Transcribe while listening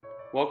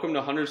Welcome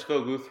to Huntersville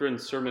Lutheran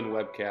Sermon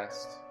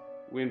Webcast.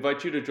 We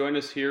invite you to join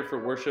us here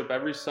for worship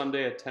every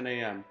Sunday at 10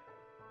 a.m.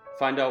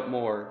 Find out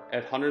more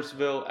at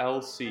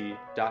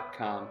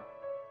huntersvillelc.com.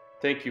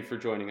 Thank you for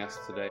joining us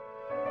today.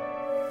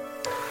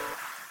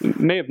 In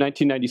May of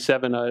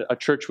 1997, a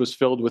church was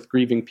filled with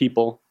grieving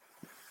people,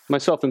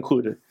 myself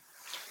included.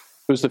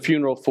 It was the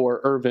funeral for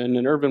Irvin,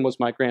 and Irvin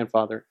was my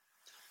grandfather.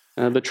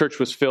 The church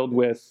was filled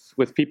with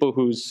people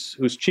whose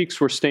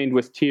cheeks were stained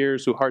with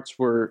tears,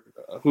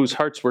 whose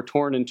hearts were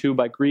torn in two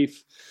by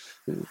grief,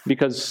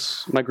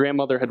 because my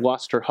grandmother had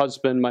lost her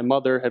husband, my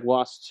mother had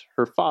lost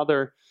her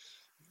father,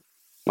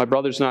 my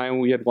brothers and I,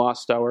 we had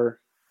lost our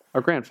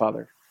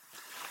grandfather.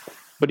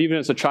 But even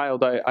as a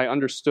child, I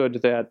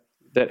understood that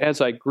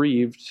as I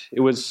grieved,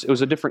 it was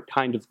a different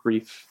kind of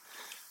grief,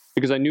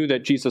 because I knew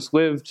that Jesus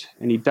lived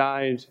and he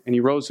died and he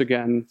rose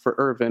again for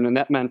Irvin, and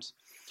that meant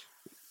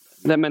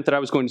that I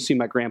was going to see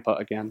my grandpa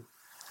again.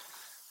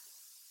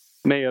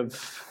 May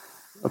of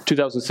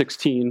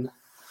 2016,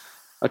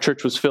 a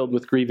church was filled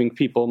with grieving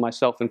people,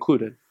 myself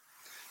included.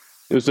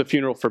 It was the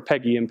funeral for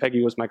Peggy, and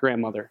Peggy was my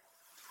grandmother.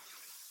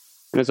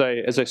 And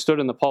as I stood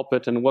in the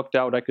pulpit and looked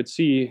out, I could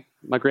see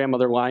my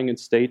grandmother lying in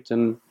state,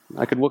 and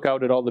I could look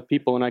out at all the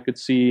people, and I could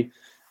see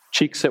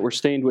cheeks that were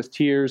stained with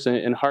tears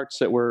and hearts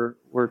that were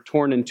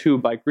torn in two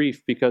by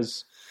grief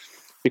because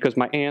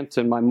my aunt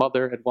and my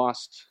mother had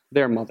lost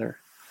their mother.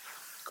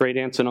 Great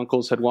aunts and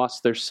uncles had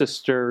lost their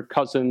sister,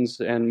 cousins,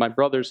 and my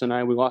brothers and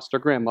I, we lost our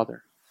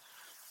grandmother.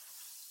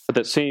 But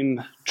that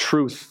same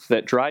truth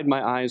that dried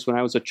my eyes when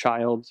I was a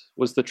child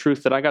was the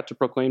truth that I got to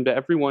proclaim to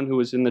everyone who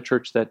was in the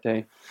church that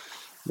day,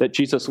 that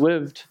Jesus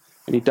lived,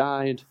 and he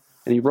died,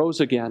 and he rose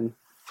again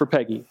for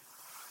Peggy.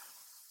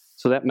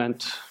 So that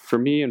meant for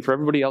me and for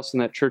everybody else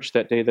in that church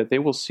that day that they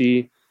will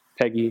see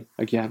Peggy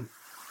again.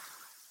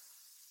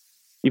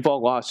 You've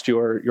all lost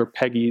your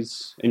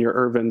Peggys and your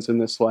Irvins in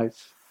this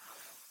life.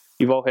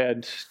 You've all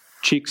had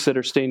cheeks that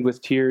are stained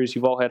with tears.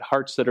 You've all had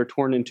hearts that are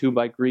torn in two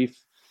by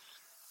grief.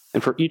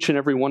 And for each and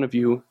every one of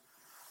you,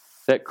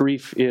 that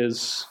grief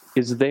is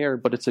there,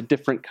 but it's a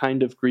different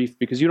kind of grief,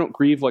 because you don't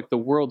grieve like the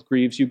world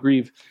grieves. You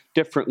grieve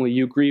differently.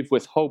 You grieve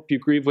with hope. You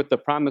grieve with the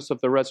promise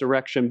of the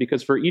resurrection,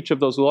 because for each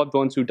of those loved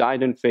ones who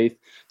died in faith,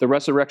 the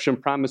resurrection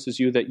promises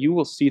you that you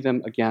will see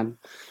them again.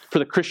 For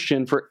the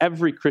Christian, for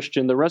every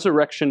Christian, the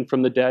resurrection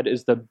from the dead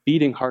is the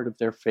beating heart of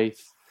their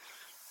faith.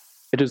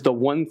 It is the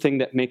one thing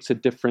that makes a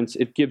difference.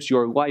 It gives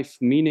your life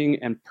meaning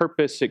and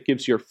purpose. It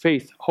gives your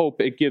faith hope.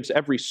 It gives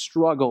every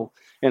struggle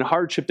and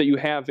hardship that you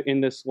have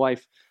in this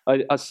life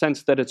a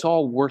sense that it's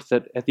all worth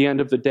it at the end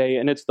of the day.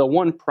 And it's the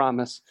one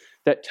promise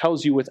that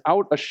tells you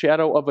without a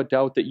shadow of a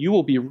doubt that you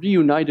will be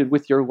reunited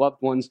with your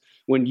loved ones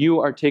when you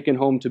are taken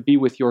home to be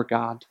with your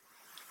God.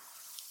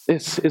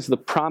 This is the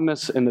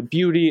promise and the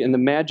beauty and the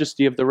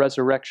majesty of the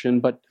resurrection.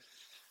 But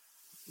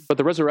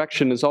the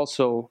resurrection is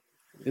also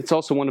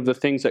one of the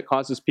things that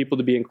causes people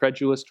to be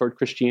incredulous toward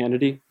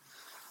Christianity.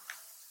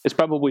 It's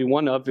probably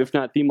one of, if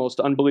not the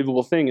most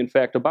unbelievable thing, in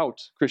fact,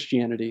 about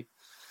Christianity.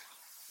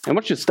 I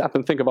want you to stop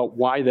and think about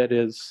why that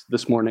is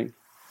this morning.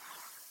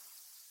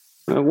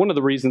 One of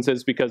the reasons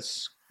is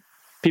because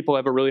people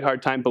have a really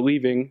hard time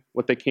believing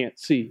what they can't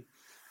see.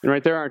 And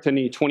right, there aren't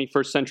any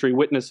 21st century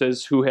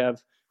witnesses who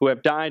have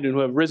died and who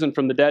have risen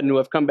from the dead and who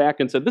have come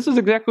back and said, this is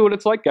exactly what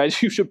it's like,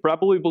 guys. You should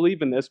probably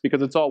believe in this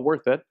because it's all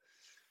worth it.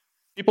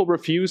 People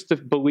refuse to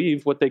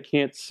believe what they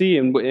can't see,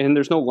 and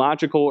there's no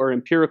logical or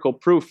empirical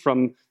proof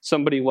from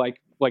somebody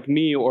like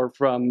me or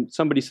from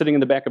somebody sitting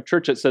in the back of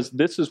church that says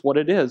this is what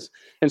it is.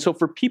 And so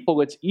for people,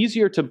 it's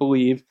easier to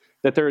believe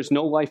that there is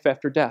no life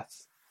after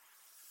death.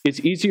 It's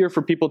easier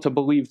for people to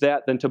believe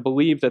that than to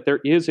believe that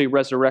there is a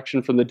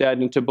resurrection from the dead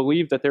and to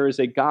believe that there is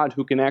a God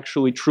who can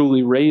actually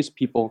truly raise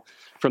people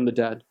from the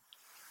dead.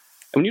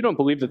 And when you don't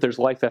believe that there's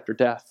life after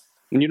death,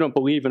 when you don't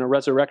believe in a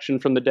resurrection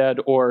from the dead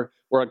or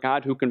a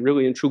God who can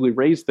really and truly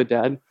raise the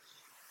dead,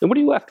 then what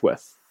are you left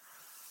with?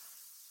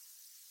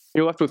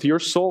 You're left with your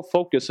sole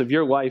focus of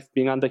your life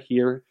being on the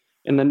here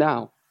and the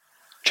now,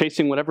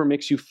 chasing whatever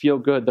makes you feel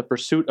good, the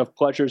pursuit of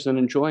pleasures and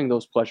enjoying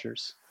those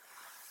pleasures.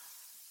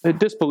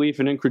 Disbelief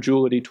and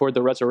incredulity toward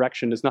the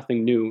resurrection is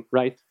nothing new,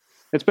 right?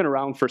 It's been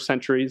around for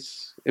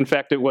centuries. In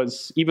fact, it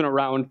was even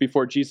around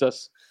before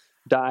Jesus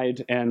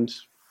died and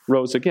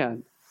rose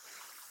again.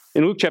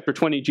 In Luke chapter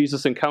 20,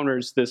 Jesus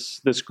encounters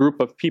this group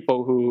of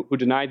people who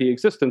deny the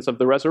existence of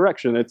the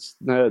resurrection. It's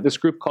this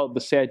group called the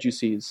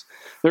Sadducees.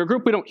 They're a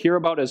group we don't hear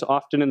about as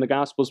often in the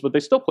Gospels, but they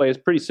still play a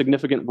pretty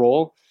significant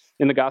role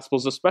in the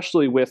Gospels,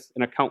 especially with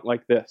an account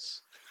like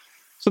this.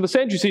 So the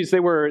Sadducees, they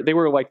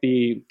were like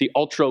the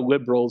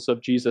ultra-liberals of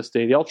Jesus'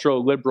 day, the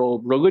ultra-liberal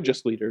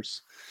religious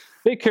leaders.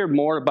 They cared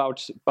more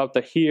about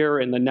the here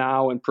and the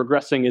now and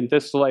progressing in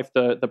this life,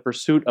 the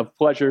pursuit of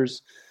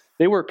pleasures.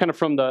 They were kind of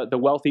from the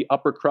wealthy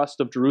upper crust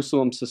of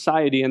Jerusalem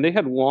society, and they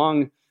had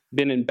long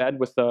been in bed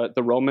with the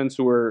Romans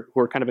who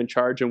were kind of in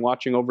charge and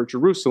watching over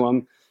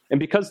Jerusalem. And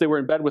because they were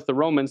in bed with the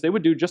Romans, they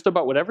would do just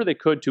about whatever they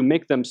could to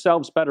make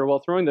themselves better while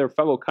throwing their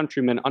fellow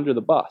countrymen under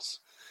the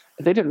bus.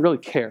 They didn't really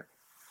care.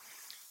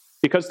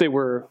 because they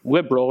were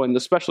liberal, and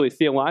especially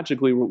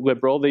theologically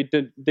liberal,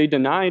 they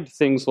denied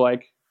things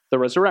like the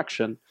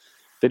resurrection.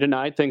 They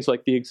denied things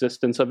like the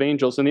existence of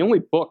angels. And the only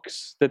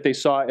books that they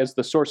saw as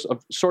the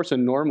source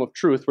and norm of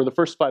truth were the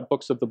first 5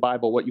 books of the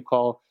Bible, what you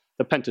call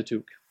the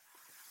Pentateuch.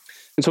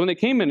 And so when they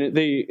came in,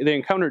 they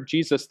encountered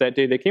Jesus that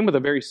day, they came with a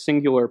very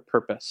singular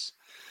purpose.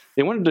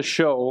 They wanted to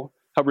show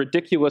how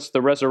ridiculous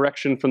the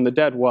resurrection from the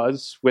dead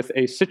was with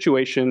a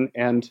situation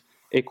and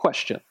a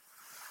question.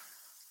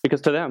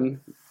 Because to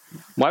them,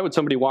 why would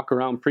somebody walk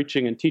around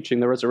preaching and teaching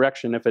the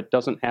resurrection if it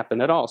doesn't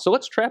happen at all? So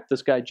let's trap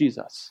this guy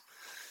Jesus.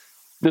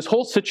 This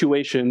whole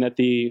situation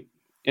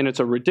and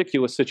it's a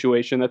ridiculous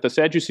situation that the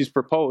Sadducees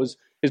propose,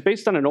 is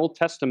based on an Old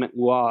Testament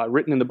law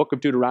written in the book of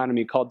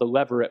Deuteronomy called the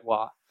Levirate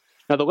Law.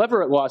 Now, the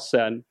Levirate Law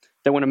said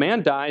that when a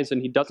man dies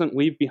and he doesn't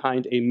leave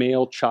behind a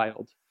male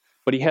child,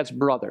 but he has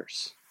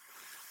brothers,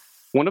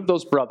 one of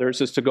those brothers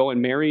is to go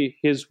and marry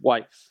his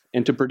wife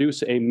and to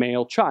produce a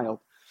male child.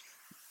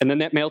 And then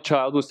that male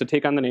child was to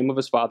take on the name of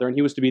his father, and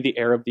he was to be the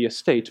heir of the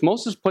estate.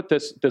 Moses put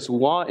this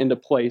law into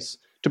place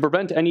to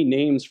prevent any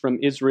names from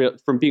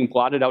being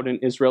blotted out in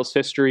Israel's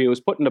history. It was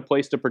put into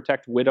place to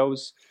protect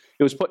widows.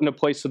 It was put into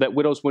place so that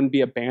widows wouldn't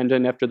be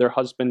abandoned after their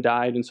husband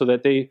died, and so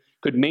that they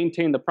could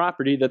maintain the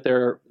property that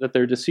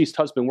their deceased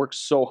husband worked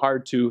so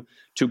hard to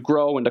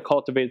grow and to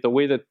cultivate, the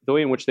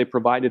way in which they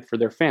provided for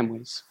their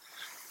families.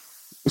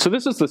 So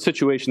this is the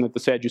situation that the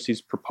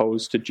Sadducees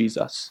proposed to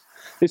Jesus.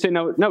 They say,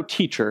 now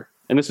teacher,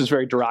 and this is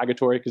very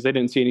derogatory because they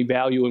didn't see any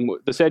value in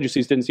the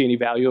Sadducees didn't see any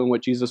value in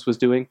what Jesus was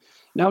doing.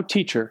 Now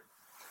teacher,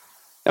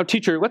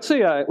 let's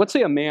say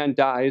a man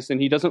dies and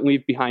he doesn't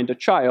leave behind a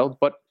child,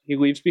 but he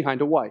leaves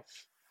behind a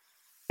wife.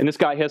 And this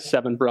guy has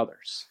 7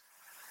 brothers.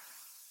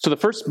 So the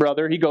first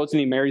brother, he goes and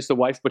he marries the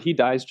wife, but he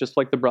dies just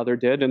like the brother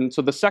did. And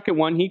so the second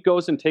one, he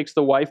goes and takes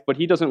the wife, but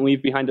he doesn't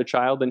leave behind a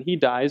child, and he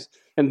dies.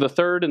 And the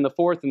third and the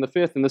fourth and the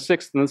fifth and the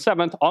sixth and the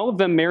seventh, all of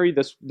them marry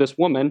this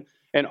woman,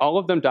 and all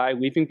of them die,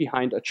 leaving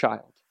behind a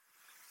child.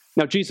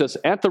 Now Jesus,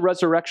 at the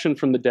resurrection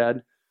from the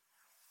dead,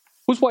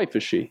 whose wife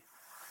is she?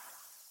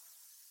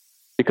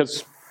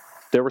 Because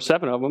there were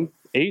 7 of them,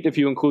 8 if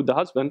you include the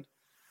husband,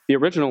 the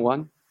original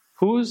one.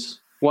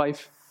 Whose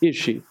wife is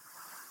she?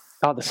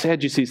 Oh, the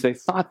Sadducees, they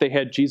thought they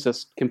had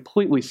Jesus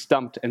completely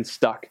stumped and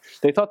stuck.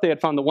 They thought they had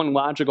found the one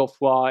logical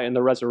flaw in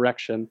the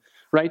resurrection,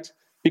 right?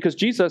 Because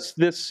Jesus,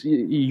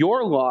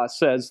 your law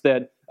says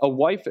that a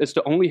wife is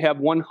to only have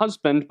one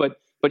husband, but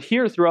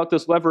here throughout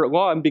this Levirate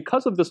law, and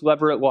because of this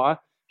Levirate law,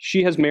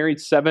 she has married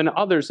 7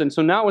 others. And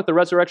so now with the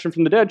resurrection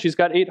from the dead, she's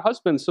got 8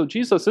 husbands. So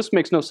Jesus, this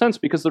makes no sense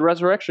because the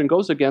resurrection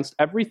goes against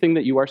everything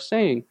that you are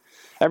saying,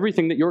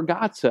 everything that your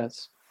God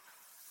says.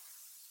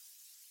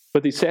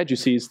 But these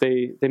Sadducees,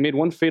 they made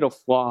one fatal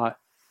flaw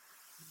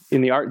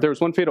in there was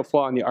one fatal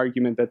flaw in the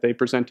argument that they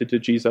presented to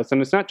Jesus.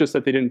 And it's not just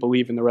that they didn't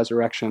believe in the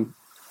resurrection.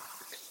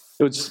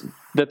 It was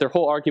that their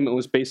whole argument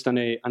was based on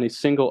a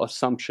single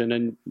assumption.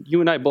 And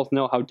you and I both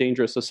know how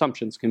dangerous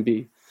assumptions can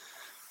be.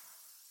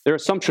 Their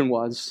assumption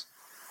was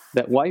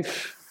that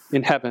life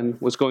in heaven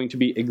was going to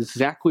be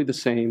exactly the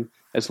same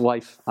as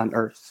life on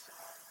earth.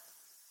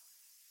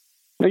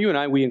 Now, you and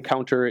I, we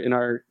encounter in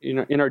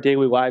our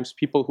daily lives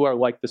people who are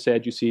like the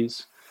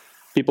Sadducees,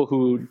 people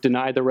who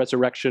deny the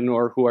resurrection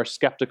or who are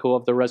skeptical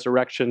of the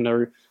resurrection,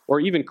 or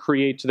even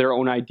create their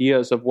own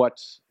ideas of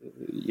what,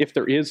 if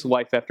there is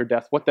life after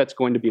death, what that's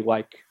going to be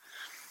like.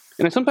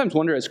 And I sometimes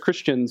wonder, as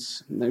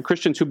Christians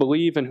who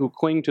believe and who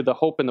cling to the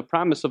hope and the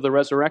promise of the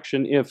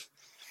resurrection, if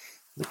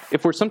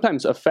we're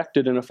sometimes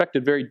affected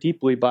very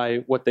deeply by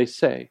what they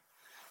say,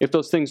 if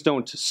those things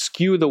don't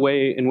skew the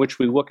way in which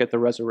we look at the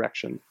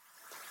resurrection.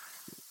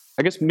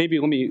 I guess maybe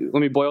let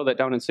me boil that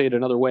down and say it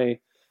another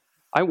way.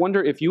 I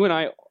wonder if you and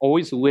I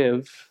always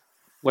live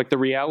like the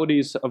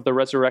realities of the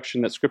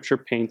resurrection that Scripture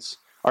paints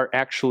are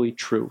actually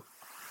true.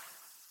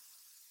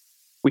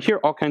 We hear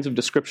all kinds of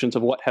descriptions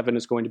of what heaven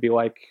is going to be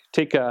like.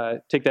 Take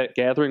that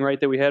gathering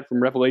that we had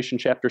from Revelation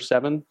chapter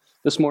 7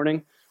 this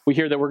morning. We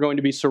hear that we're going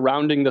to be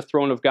surrounding the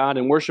throne of God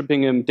and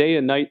worshiping Him day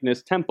and night in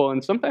His temple.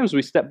 And sometimes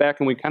we step back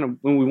and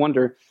we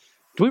wonder,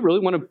 do we really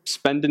want to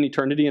spend an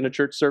eternity in a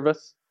church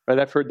service? Right?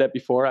 I've heard that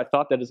before. I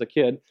thought that as a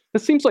kid.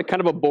 This seems like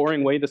kind of a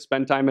boring way to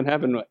spend time in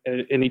heaven,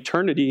 an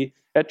eternity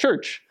at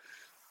church.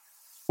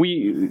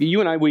 You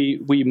and I,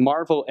 we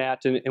marvel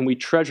at and we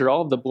treasure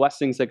all of the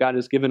blessings that God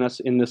has given us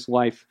in this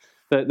life.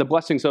 The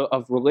blessings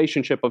of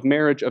relationship, of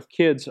marriage, of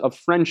kids, of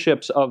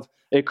friendships, of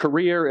a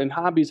career and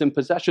hobbies and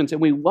possessions.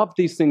 And we love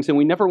these things and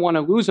we never want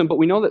to lose them. But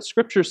we know that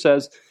Scripture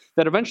says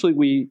that eventually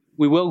we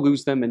will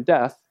lose them in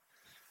death.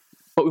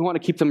 But we want to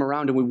keep them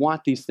around and we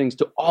want these things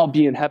to all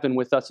be in heaven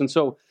with us. And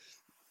so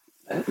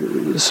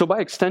by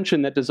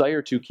extension, that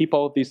desire to keep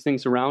all of these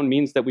things around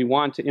means that we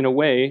want, in a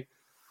way,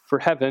 for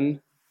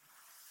heaven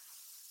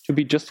to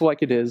be just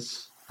like it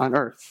is on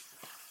earth.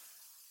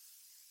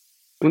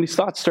 When these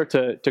thoughts start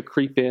to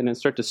creep in and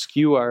start to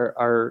skew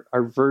our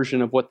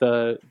version of what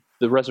the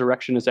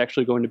resurrection is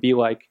actually going to be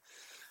like,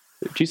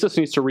 Jesus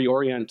needs to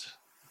reorient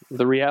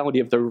the reality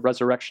of the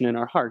resurrection in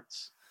our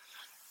hearts.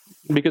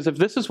 Because if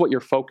this is what your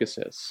focus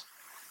is,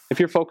 if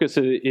your focus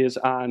is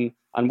on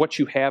what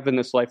you have in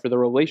this life, or the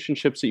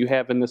relationships that you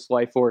have in this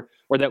life, or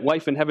that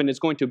life in heaven is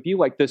going to be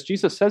like this,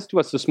 Jesus says to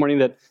us this morning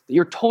that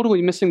you're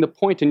totally missing the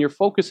point and you're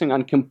focusing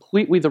on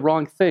completely the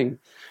wrong thing.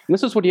 And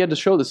this is what he had to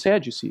show the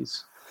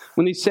Sadducees.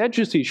 When these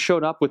Sadducees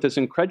showed up with this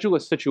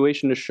incredulous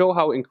situation to show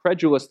how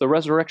incredulous the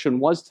resurrection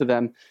was to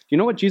them, do you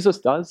know what Jesus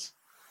does?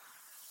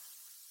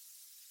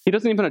 He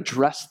doesn't even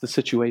address the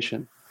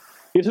situation.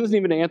 He doesn't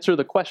even answer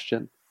the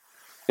question.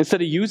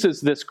 Instead, he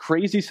uses this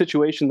crazy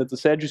situation that the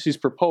Sadducees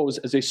propose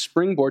as a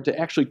springboard to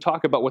actually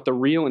talk about what the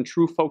real and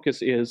true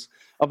focus is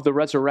of the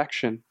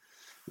resurrection,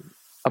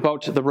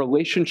 about the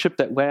relationship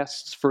that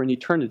lasts for an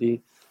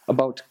eternity,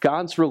 about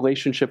God's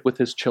relationship with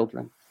his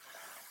children.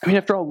 I mean,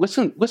 after all,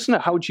 listen to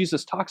how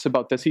Jesus talks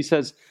about this. He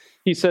says,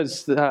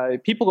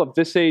 people of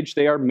this age,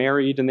 they are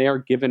married and they are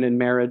given in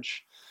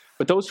marriage.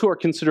 But those who are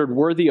considered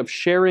worthy of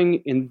sharing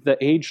in the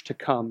age to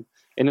come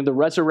and in the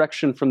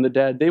resurrection from the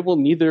dead, they will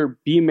neither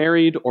be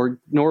married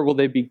nor will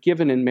they be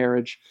given in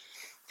marriage.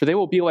 For they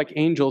will be like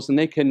angels and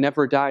they can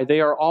never die.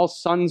 They are all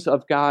sons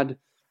of God,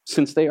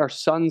 since they are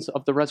sons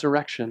of the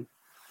resurrection.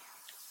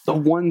 The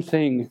one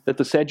thing that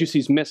the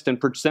Sadducees missed in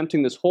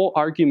presenting this whole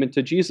argument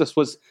to Jesus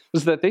was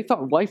that they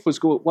thought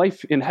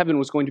life in heaven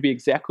was going to be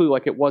exactly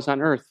like it was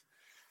on earth.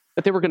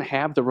 That they were going to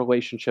have the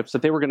relationships,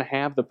 that they were going to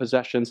have the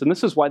possessions. And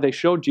this is why they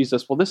showed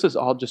Jesus, well, this is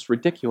all just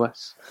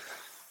ridiculous.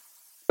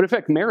 But in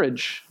fact,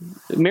 marriage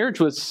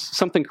was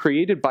something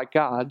created by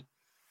God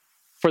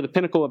for the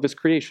pinnacle of his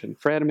creation,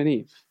 for Adam and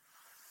Eve.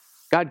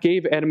 God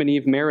gave Adam and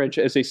Eve marriage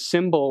as a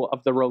symbol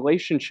of the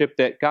relationship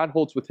that God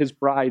holds with his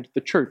bride,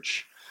 the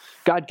church.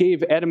 God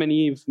gave Adam and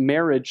Eve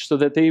marriage so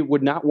that they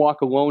would not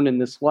walk alone in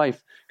this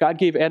life. God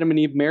gave Adam and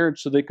Eve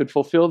marriage so they could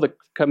fulfill the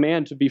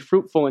command to be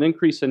fruitful and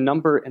increase in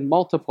number and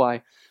multiply.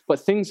 But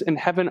things in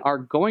heaven are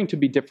going to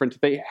be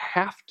different. They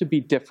have to be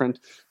different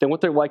than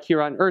what they're like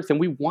here on earth, and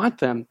we want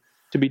them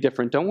to be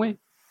different, don't we?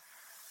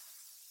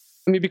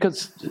 I mean,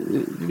 because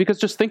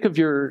just think of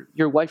your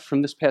life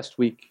from this past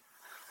week.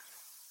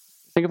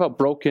 Think of how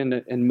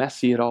broken and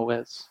messy it all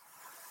is.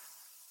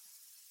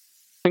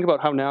 Think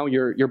about how now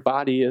your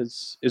body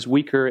is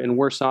weaker and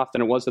worse off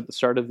than it was at the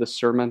start of this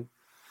sermon.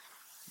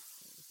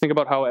 Think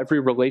about how every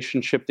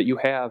relationship that you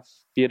have,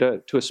 be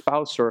it to a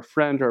spouse or a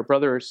friend or a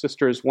brother or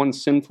sister, is one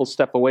sinful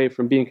step away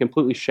from being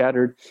completely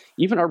shattered.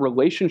 Even our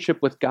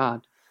relationship with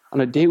God on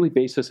a daily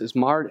basis is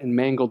marred and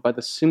mangled by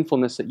the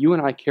sinfulness that you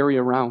and I carry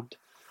around.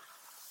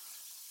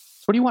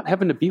 So what do you want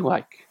heaven to be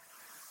like?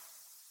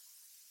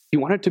 Do you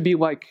want it to be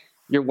like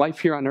your life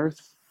here on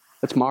earth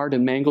that's marred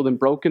and mangled and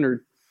broken,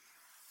 or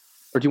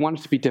do you want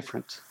it to be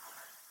different?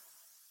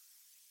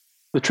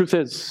 The truth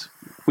is,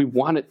 we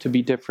want it to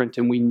be different,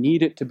 and we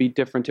need it to be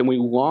different, and we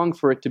long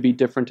for it to be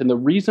different. And the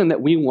reason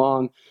that we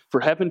long for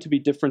heaven to be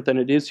different than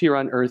it is here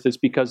on earth is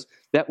because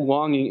that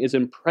longing is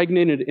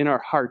impregnated in our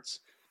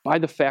hearts by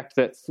the fact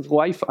that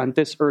life on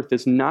this earth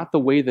is not the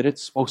way that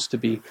it's supposed to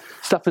be.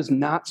 Stuff is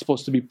not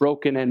supposed to be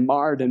broken and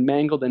marred and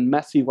mangled and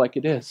messy like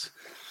it is.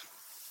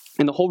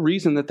 And the whole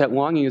reason that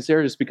longing is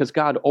there is because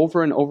God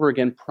over and over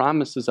again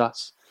promises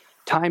us,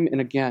 time and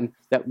again,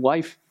 that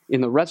life in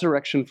the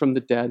resurrection from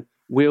the dead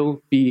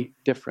will be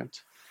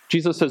different.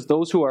 Jesus says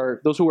those who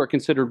are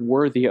considered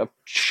worthy of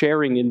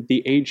sharing in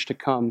the age to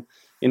come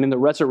and in the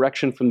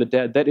resurrection from the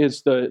dead, that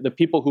is the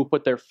people who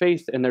put their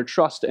faith and their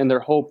trust and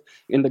their hope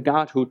in the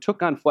God who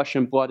took on flesh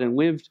and blood and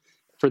lived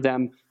for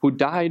them, who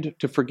died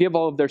to forgive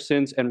all of their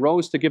sins and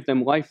rose to give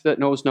them life that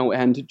knows no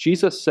end.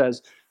 Jesus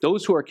says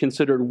those who are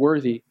considered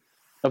worthy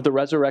of the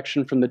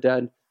resurrection from the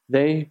dead,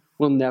 they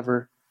will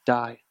never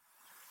die.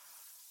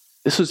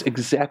 This is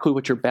exactly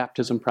what your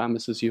baptism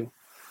promises you.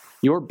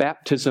 Your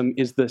baptism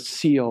is the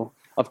seal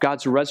of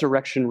God's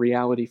resurrection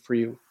reality for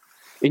you.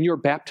 In your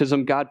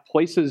baptism, God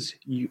places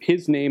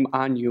his name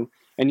on you,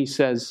 and he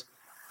says,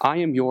 I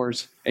am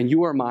yours, and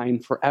you are mine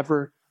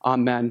forever.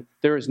 Amen.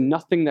 There is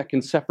nothing that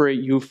can separate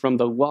you from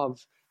the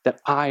love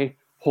that I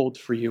hold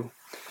for you.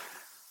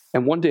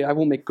 And one day I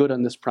will make good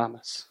on this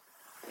promise.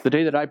 The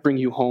day that I bring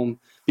you home,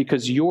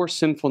 because your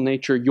sinful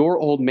nature, your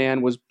old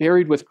man, was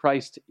buried with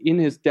Christ in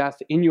his death,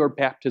 in your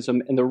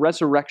baptism, and the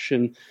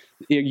resurrection,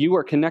 you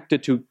are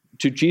connected to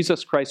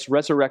Jesus Christ's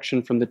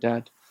resurrection from the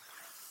dead.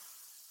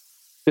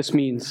 This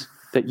means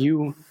that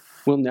you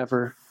will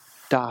never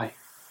die.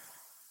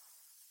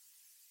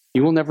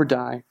 You will never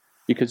die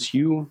because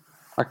you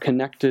are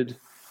connected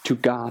to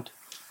God.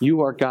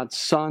 You are God's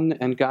son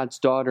and God's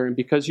daughter, and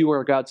because you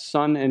are God's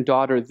son and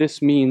daughter, this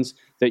means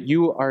that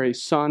you are a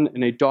son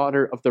and a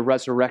daughter of the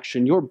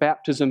resurrection. Your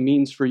baptism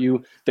means for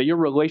you that your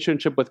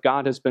relationship with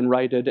God has been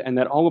righted, and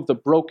that all of the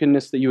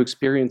brokenness that you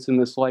experience in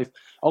this life,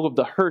 all of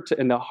the hurt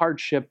and the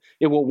hardship,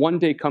 it will one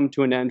day come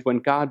to an end when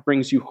God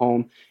brings you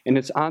home. And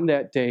it's on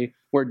that day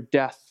where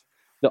death,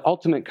 the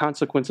ultimate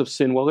consequence of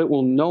sin, well, it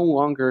will no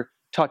longer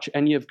touch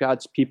any of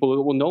God's people.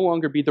 It will no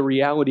longer be the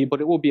reality,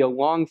 but it will be a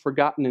long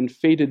forgotten and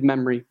faded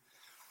memory.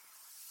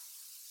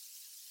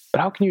 But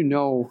how can you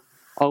know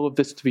all of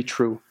this to be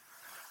true?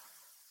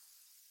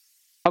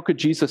 How could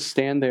Jesus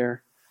stand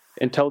there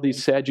and tell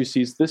these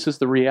Sadducees, this is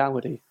the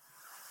reality?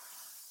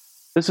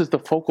 This is the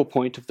focal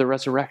point of the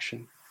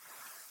resurrection.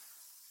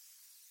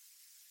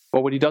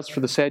 Well, what he does for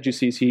the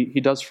Sadducees, he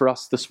does for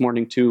us this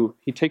morning too.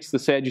 He takes the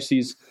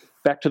Sadducees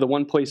back to the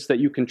one place that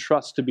you can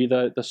trust to be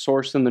the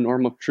source and the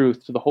norm of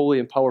truth, to the holy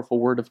and powerful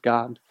Word of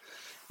God.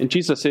 And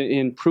Jesus,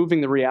 in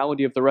proving the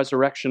reality of the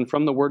resurrection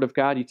from the Word of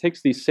God, he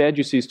takes these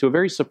Sadducees to a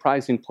very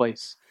surprising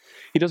place.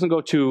 He doesn't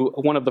go to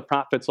one of the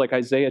prophets like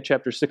Isaiah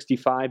chapter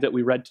 65 that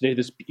we read today,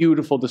 this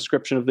beautiful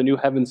description of the new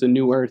heavens and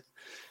new earth.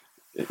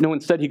 No,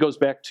 instead he goes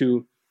back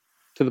to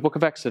the book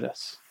of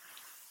Exodus.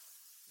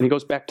 And he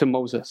goes back to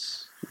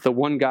Moses, the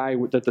one guy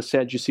that the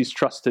Sadducees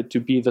trusted to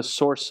be the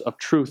source of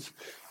truth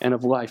and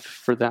of life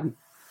for them.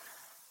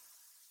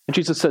 And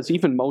Jesus says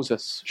even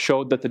Moses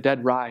showed that the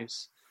dead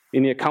rise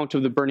in the account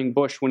of the burning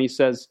bush when he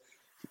says,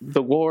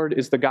 the Lord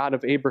is the God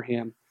of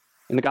Abraham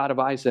and the God of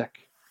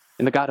Isaac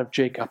and the God of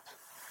Jacob.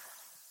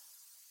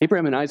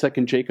 Abraham and Isaac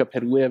and Jacob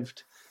had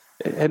lived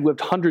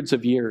hundreds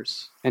of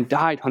years and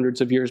died hundreds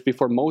of years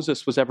before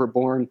Moses was ever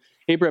born.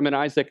 Abraham and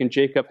Isaac and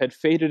Jacob had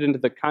faded into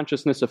the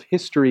consciousness of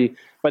history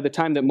by the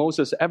time that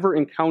Moses ever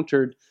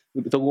encountered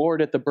the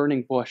Lord at the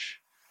burning bush.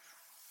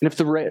 And if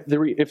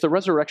the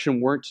resurrection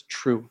weren't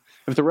true,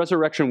 if the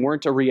resurrection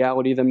weren't a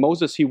reality, then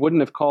Moses, he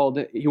wouldn't have called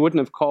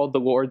the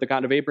Lord the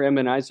God of Abraham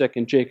and Isaac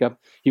and Jacob.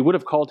 He would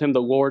have called him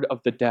the Lord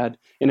of the dead.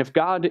 And if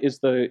God is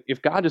the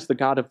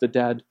God of the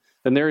dead,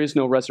 then there is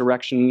no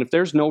resurrection. And if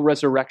there's no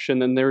resurrection,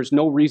 then there is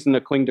no reason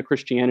to cling to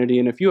Christianity.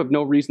 And if you have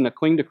no reason to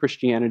cling to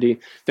Christianity,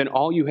 then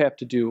all you have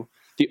to do,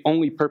 the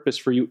only purpose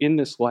for you in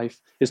this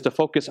life, is to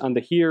focus on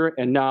the here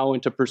and now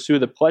and to pursue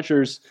the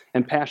pleasures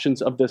and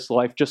passions of this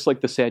life, just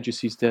like the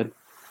Sadducees did.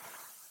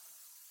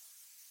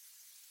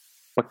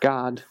 But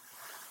God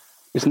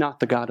is not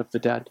the God of the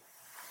dead.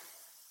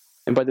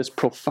 And by this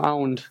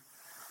profound,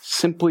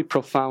 simply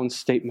profound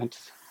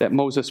statement that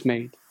Moses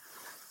made,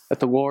 that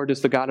the Lord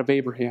is the God of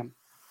Abraham,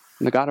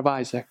 and the God of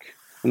Isaac,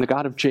 and the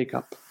God of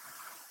Jacob,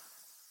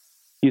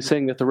 he is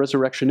saying that the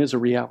resurrection is a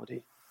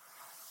reality.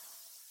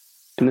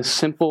 And this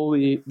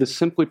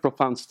simply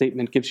profound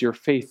statement gives your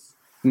faith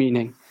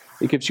meaning.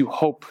 It gives you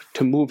hope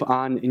to move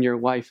on in your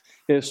life.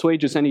 It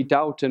assuages any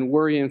doubt and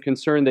worry and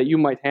concern that you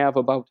might have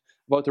about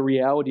the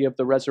reality of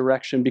the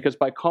resurrection, because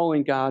by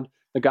calling God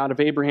the God of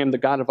Abraham, the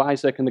God of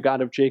Isaac, and the God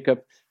of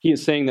Jacob, he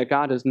is saying that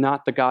God is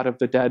not the God of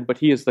the dead, but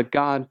he is the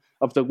God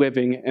of the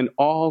living, and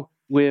all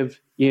live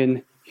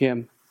in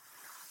him.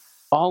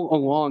 All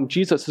along,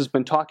 Jesus has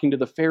been talking to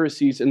the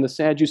Pharisees and the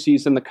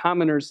Sadducees and the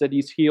commoners that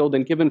he's healed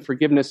and given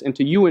forgiveness, and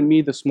to you and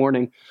me this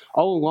morning.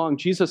 All along,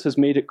 Jesus has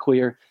made it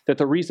clear that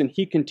the reason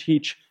he can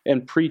teach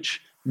and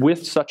preach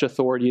with such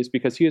authority is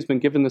because he has been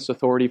given this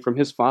authority from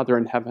his Father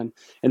in heaven,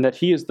 and that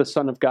he is the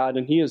Son of God,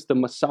 and he is the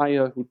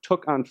Messiah who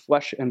took on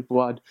flesh and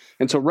blood.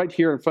 And so right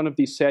here in front of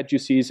these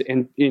Sadducees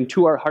and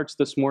into our hearts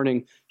this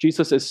morning,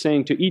 Jesus is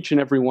saying to each and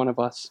every one of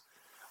us,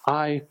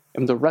 I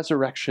am the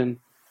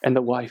resurrection and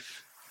the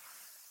life,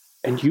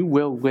 and you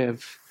will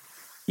live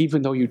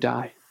even though you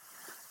die.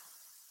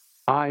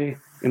 I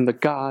am the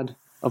God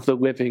of the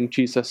living,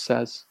 Jesus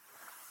says.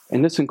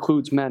 And this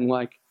includes men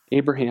like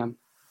Abraham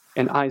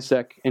and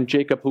Isaac and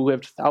Jacob, who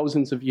lived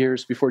thousands of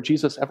years before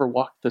Jesus ever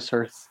walked this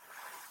earth.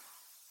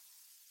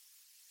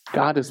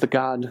 God is the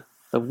God,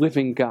 the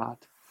living God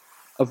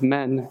of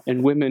men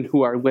and women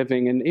who are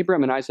living. And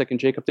Abraham and Isaac and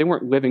Jacob, they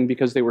weren't living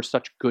because they were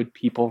such good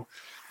people.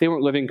 They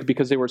weren't living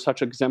because they were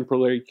such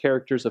exemplary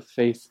characters of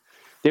faith.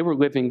 They were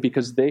living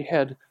because they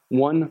had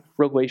one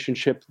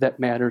relationship that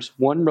matters,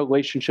 one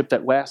relationship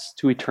that lasts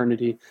to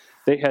eternity.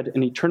 They had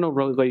an eternal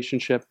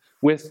relationship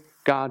with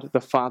God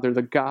the Father,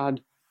 the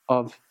God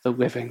of the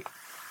living.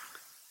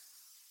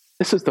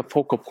 This is the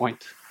focal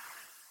point.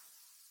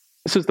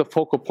 This is the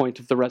focal point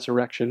of the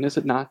resurrection, is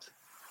it not?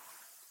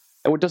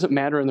 And what doesn't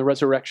matter in the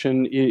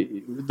resurrection,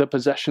 the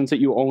possessions that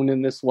you own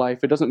in this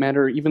life. It doesn't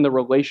matter even the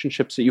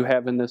relationships that you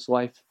have in this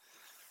life.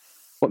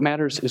 What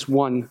matters is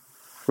one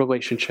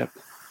relationship.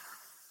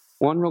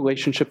 One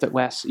relationship that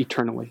lasts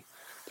eternally.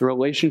 The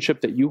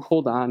relationship that you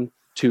hold on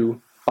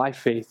to by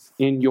faith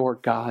in your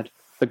God,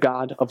 the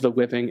God of the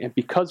living. And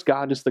because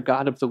God is the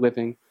God of the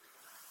living,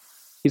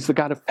 he's the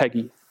God of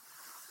Peggy,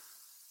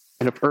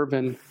 and of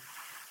Irvin,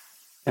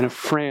 and of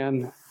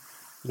Fran,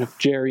 and of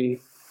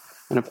Jerry,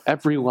 and of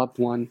every loved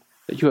one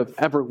that you have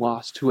ever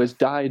lost who has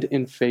died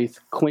in faith,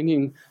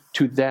 clinging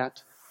to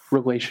that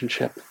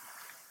relationship.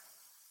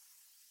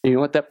 And you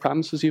know what that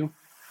promises you?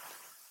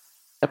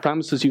 That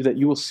promises you that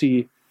you will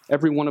see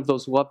every one of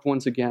those loved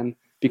ones again,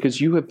 because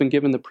you have been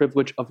given the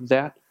privilege of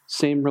that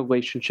same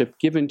relationship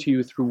given to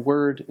you through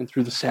word and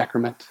through the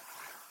sacrament.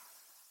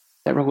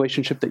 That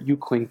relationship that you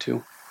cling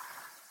to.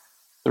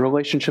 The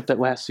relationship that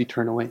lasts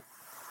eternally.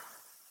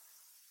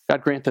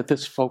 God grant that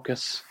this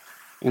focus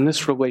and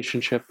this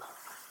relationship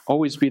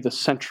always be the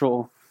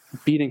central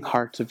beating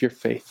heart of your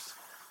faith.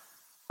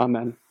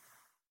 Amen.